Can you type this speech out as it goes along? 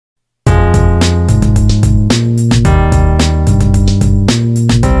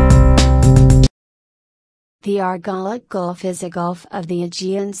The Argolic Gulf is a gulf of the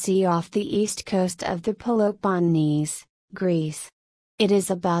Aegean Sea off the east coast of the Peloponnese, Greece. It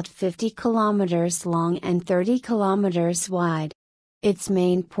is about 50 kilometers long and 30 kilometers wide. Its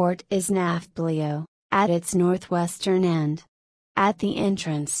main port is Nafplio, at its northwestern end. At the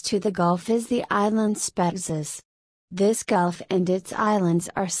entrance to the gulf is the island Spetses. This gulf and its islands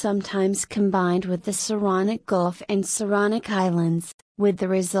are sometimes combined with the Saronic Gulf and Saronic Islands, with the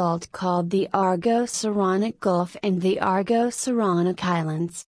result called the Argo-Saronic Gulf and the Argo-Saronic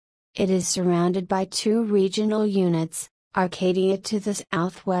Islands. It is surrounded by two regional units, Arcadia to the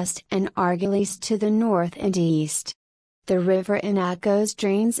southwest and Argolis to the north and east. The river Inachos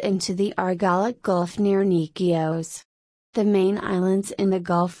drains into the Argolic Gulf near Nea Kios. The main islands in the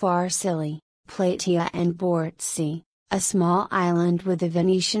gulf are Psili, Plateia and Bourtzi, a small island with a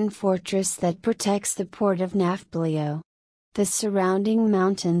Venetian fortress that protects the port of Nafplio. The surrounding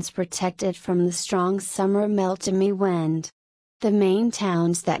mountains protect it from the strong summer Meltemi wind. The main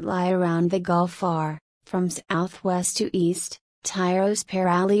towns that lie around the gulf are, from southwest to east, Tyros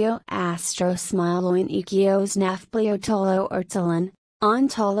Paralio Astros Milo Inachos Nafplio Tolo Urtalan, on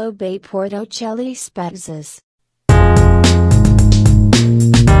Tolo Bay Porto Celli Spetses.